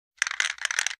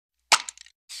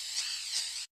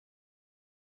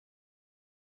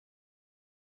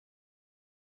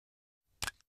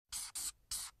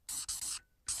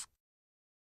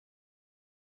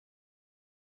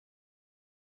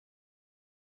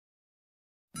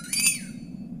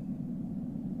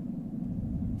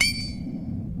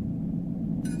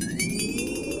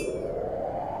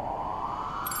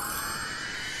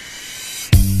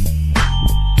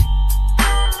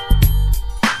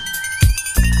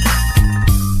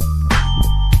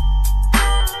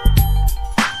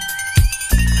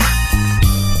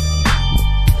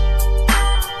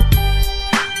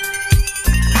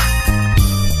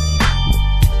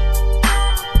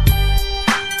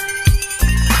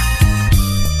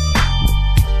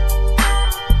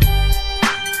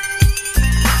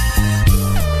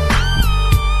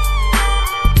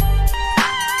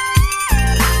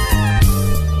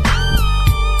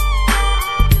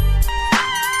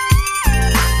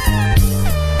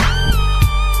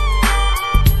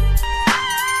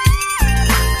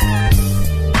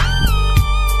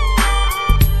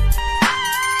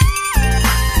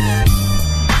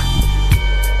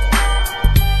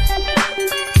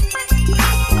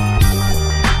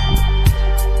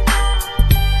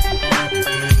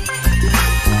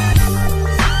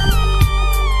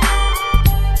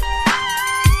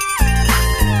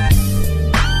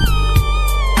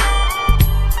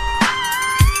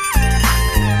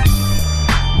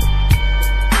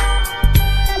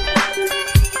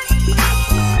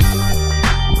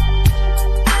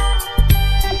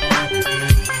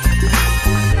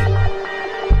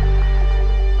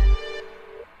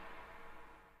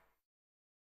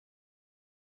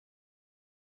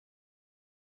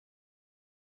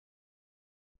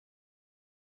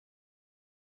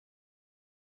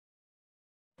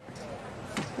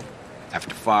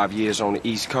After 5 years on the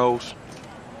East Coast,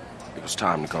 it was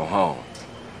time to go home.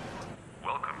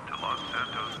 Welcome to Los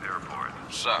Santos Airport.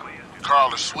 What's up?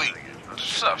 Carl is sweet.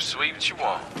 What's up, sweet? What you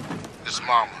want? It's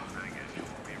Mama.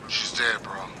 She's dead,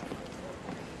 bro.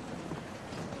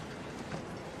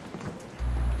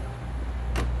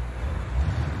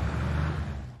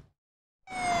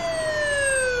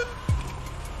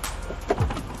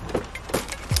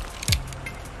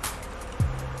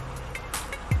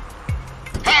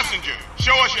 Passenger,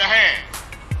 show us your hands.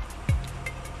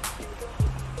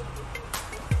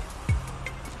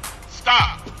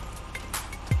 Stop.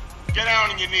 Get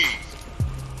down on your knees.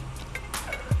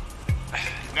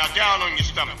 Now down on your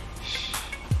stomach.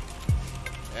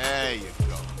 There you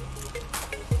go.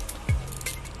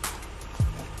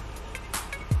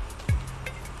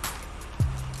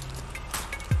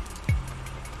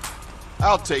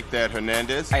 I'll take that,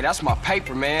 Hernandez. Hey, that's my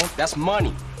paper, man. That's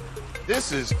money.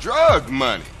 This is drug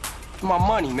money. My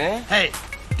money, man. Hey,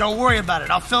 don't worry about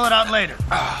it. I'll fill it out later.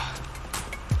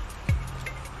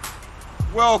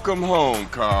 Welcome home,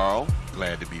 Carl.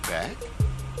 Glad to be back.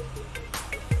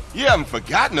 You haven't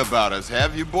forgotten about us,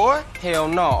 have you, boy? Hell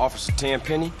no, Officer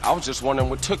Tenpenny. I was just wondering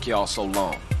what took y'all so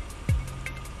long.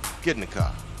 Get in the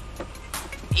car.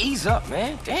 Ease up,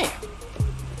 man. Damn.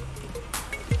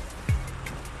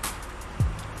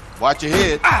 Watch your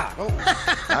head. Ah! Oh,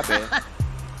 my bad.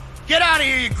 Get out of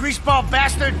here, you greaseball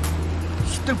bastard!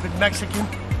 Stupid Mexican.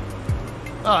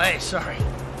 Oh, hey, sorry.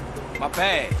 My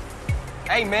bag.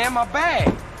 Hey, man, my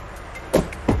bag.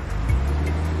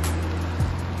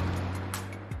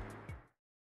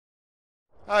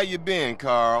 How you been,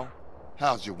 Carl?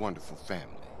 How's your wonderful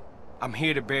family? I'm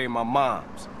here to bury my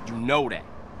moms. You know that.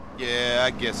 Yeah,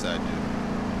 I guess I do.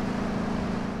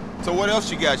 So what else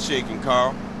you got shaking,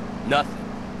 Carl? Nothing.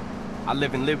 I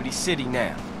live in Liberty City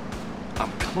now.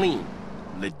 I'm clean.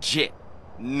 Legit.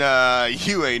 Nah,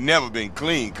 you ain't never been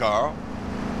clean, Carl.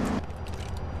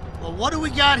 Well, what do we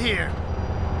got here?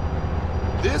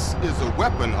 This is a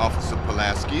weapon, Officer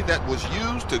Pulaski, that was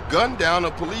used to gun down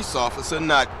a police officer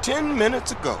not 10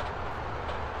 minutes ago.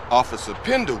 Officer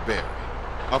Pendleberry.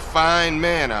 A fine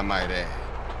man, I might add.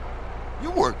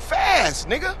 You work fast,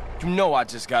 nigga. You know I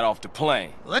just got off the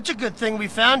plane. Well, that's a good thing we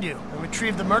found you and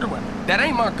retrieved the murder weapon. That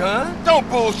ain't my gun. Don't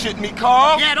bullshit me,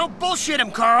 Carl. Yeah, don't bullshit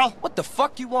him, Carl. What the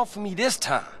fuck you want from me this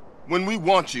time? When we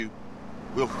want you,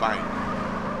 we'll find you.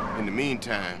 In the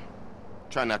meantime,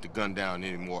 try not to gun down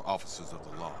any more officers of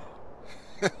the law.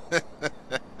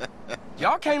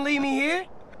 Y'all can't leave me here.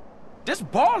 This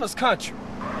baller's country.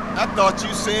 I thought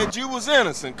you said you was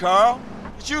innocent, Carl.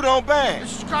 But you don't bang.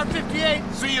 This is car 58.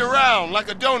 See you around like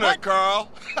a donut, What? Carl.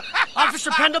 Officer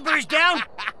Pendlebury's down.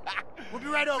 We'll be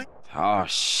right over. Oh,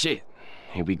 shit.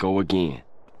 Here we go again.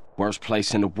 Worst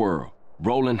place in the world.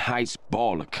 Rolling Heights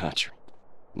baller country.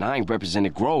 Now, I ain't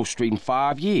represented Grove Street in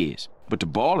 5 years, but the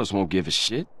ballers won't give a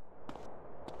shit.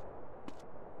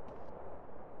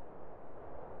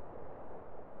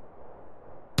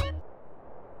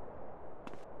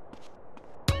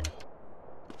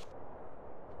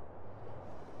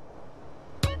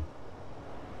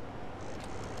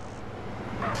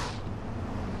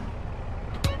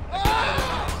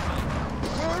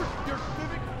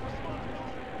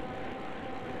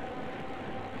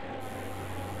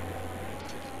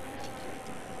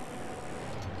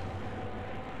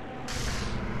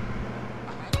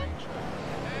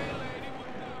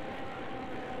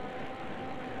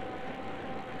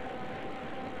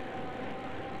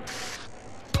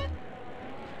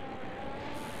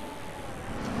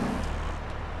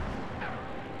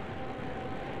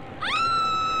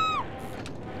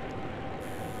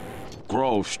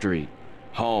 Grove Street.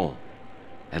 Home.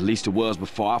 At least it was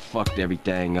before I fucked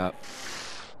everything up.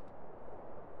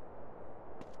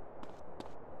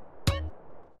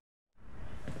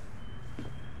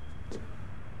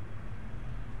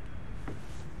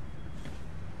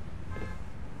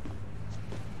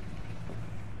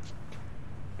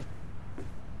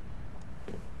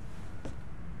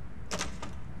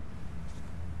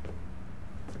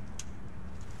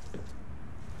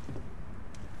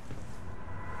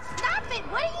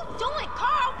 What are you doing,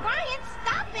 Carl? Ryan,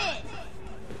 stop it!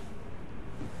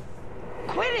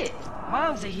 Quit it!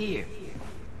 Moms are here.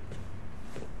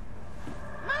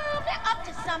 Mom, they're up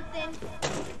to something.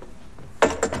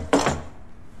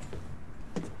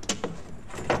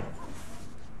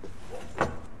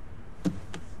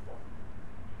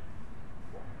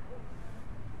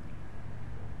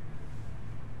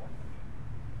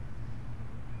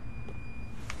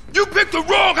 You picked the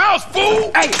wrong house,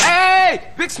 fool!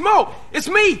 Hey, Big Smoke! It's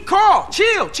me, Carl!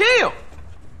 Chill!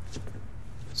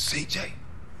 CJ?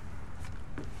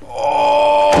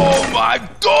 Oh, my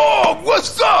dog!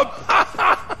 What's up?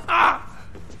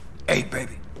 Hey,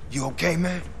 baby, you okay,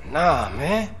 man? Nah,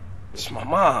 man. It's my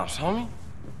mom's, homie.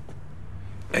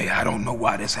 Hey, I don't know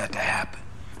why this had to happen,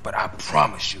 but I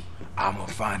promise you, I'm gonna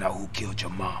find out who killed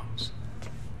your moms.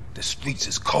 The streets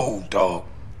is cold, dog.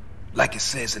 Like it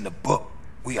says in the book,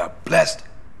 we are blessed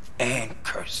and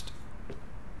cursed.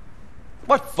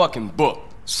 What fucking book?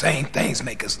 Same things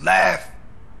make us laugh,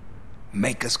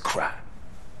 make us cry.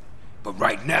 But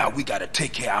right now, we gotta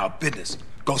take care of our business.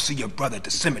 Go see your brother at the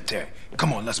cemetery.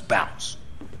 Come on, let's bounce.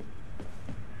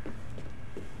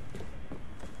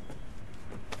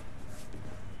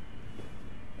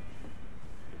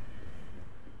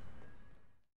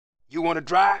 You wanna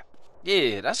drive?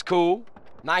 Yeah, that's cool.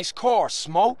 Nice car,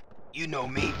 Smoke. You know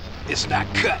me. It's not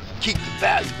cut. Keep the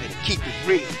value in it. Keep it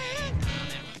real.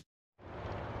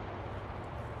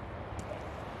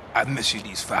 I miss you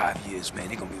these 5 years, man.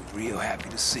 They're gonna be real happy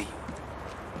to see you.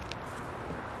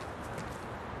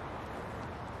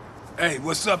 Hey,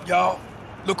 what's up, y'all?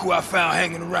 Look who I found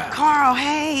hanging around. Carl,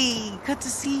 hey, good to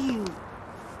see you.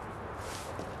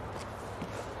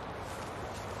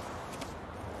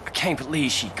 I can't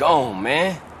believe she gone,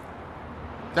 man.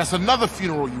 That's another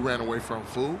funeral you ran away from,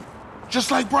 fool. Just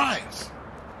like Brian's.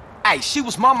 Hey, she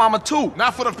was my mama too.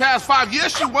 Not for the past 5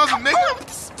 years she wasn't,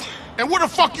 nigga. And where the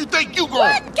fuck you think you going?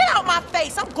 What? Get out my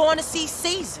face. I'm going to see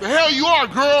Caesar. The hell you are,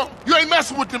 girl. You ain't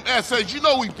messing with them essays. You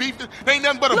know we beefed it. They ain't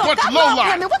nothing but a Look, bunch of that long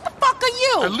lowlife. women, what the fuck are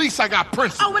you? At least I got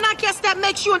principles. Oh, and I guess that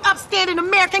makes you an upstanding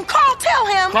American. Carl, tell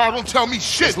him. Carl, don't tell me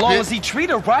shit, As long bitch. as he treat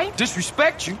her right,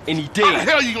 disrespect you, and he How the did.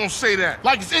 hell you gonna say that?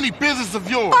 Like it's any business of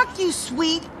yours. Fuck you,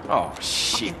 sweet. Oh,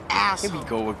 shit. Here Asshole. we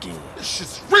go again. This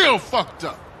shit's real fucked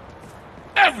up.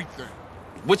 Everything.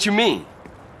 What you mean?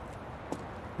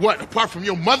 What, apart from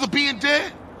your mother being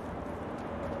dead?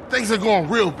 Things are going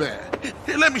real bad.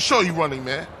 Here, let me show you, Running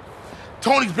Man.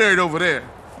 Tony's buried over there.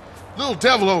 Little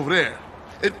Devil over there.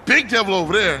 And Big Devil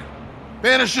over there.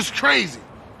 Man, it's just crazy.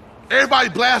 Everybody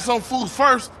blasts on fools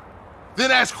first, then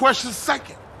ask questions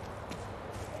second.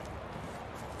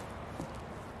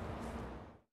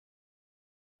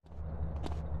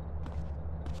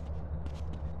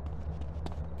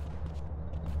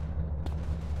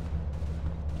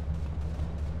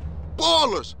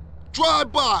 Ballers!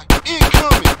 Drive-by!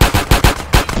 Incoming!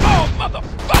 Oh,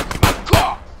 motherfucker, my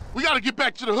car! We gotta get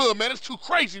back to the hood, man. It's too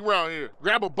crazy around here.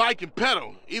 Grab a bike and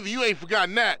pedal. Either you ain't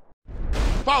forgotten that.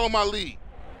 Follow my lead.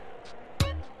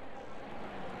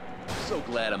 So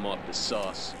glad I'm off the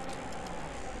sauce.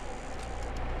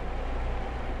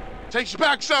 Takes you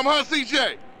back some, huh,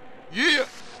 CJ? Yeah.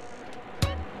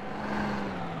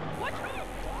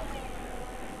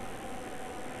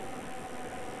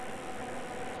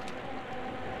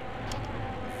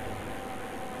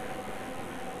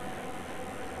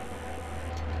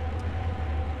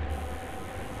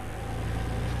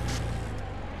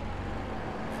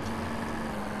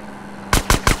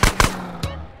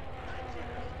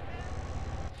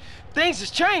 Things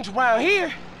has changed around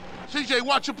here. CJ,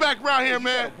 watch your back around here,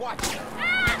 man. Watch it.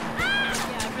 Yeah,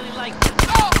 I really like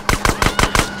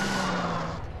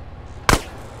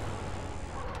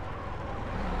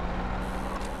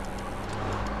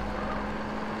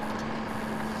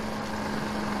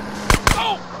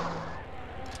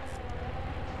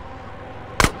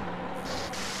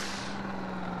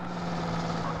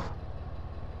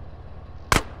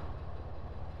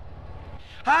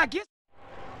I get.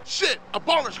 Shit, a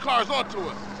baller's car's onto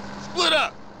us. Split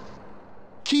up.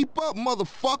 Keep up,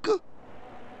 motherfucker!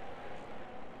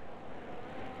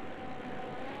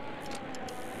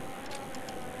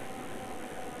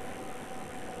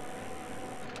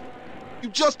 You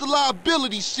just a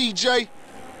liability, CJ.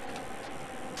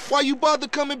 Why you bother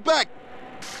coming back?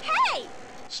 Hey!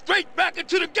 Straight back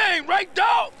into the game, right,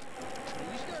 dog?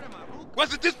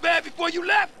 Wasn't this bad before you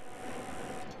left?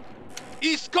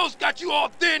 East Coast got you all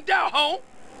thinned out, home.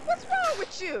 What's wrong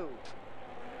with you?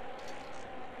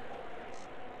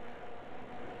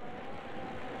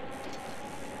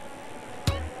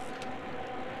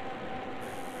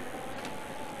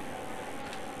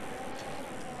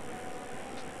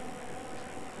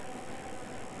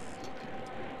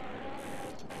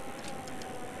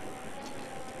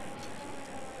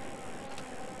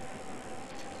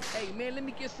 Hey, man, let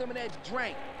me get some of that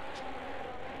drink.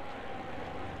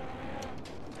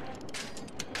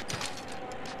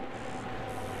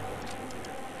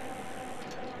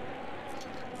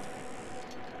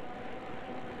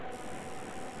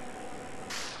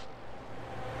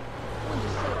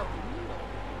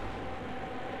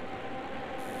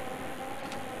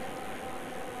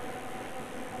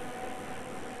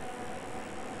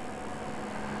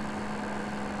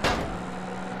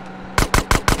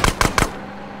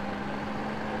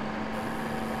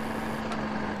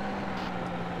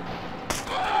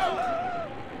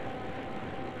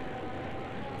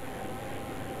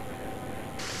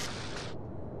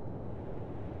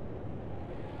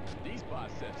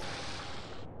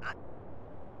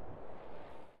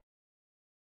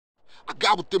 I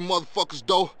got with them motherfuckers,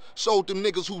 though. Sold them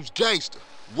niggas who's gangster.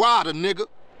 Ride a nigga.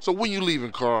 So when you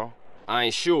leaving, Carl? I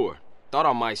ain't sure. Thought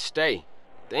I might stay.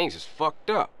 Things is fucked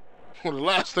up. Well, the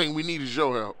last thing we need is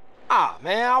your help. Ah,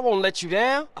 man, I won't let you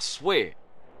down. I swear.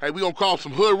 Hey, we gonna call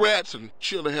some hood rats and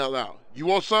chill the hell out. You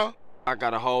want some? I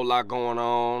got a whole lot going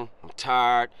on. I'm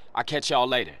tired. I'll catch y'all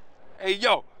later. Hey,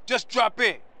 yo, just drop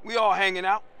in. We all hanging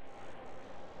out.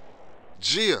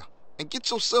 Gia, and get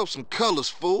yourself some colors,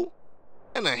 fool.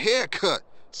 And a haircut.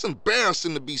 It's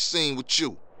embarrassing to be seen with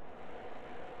you.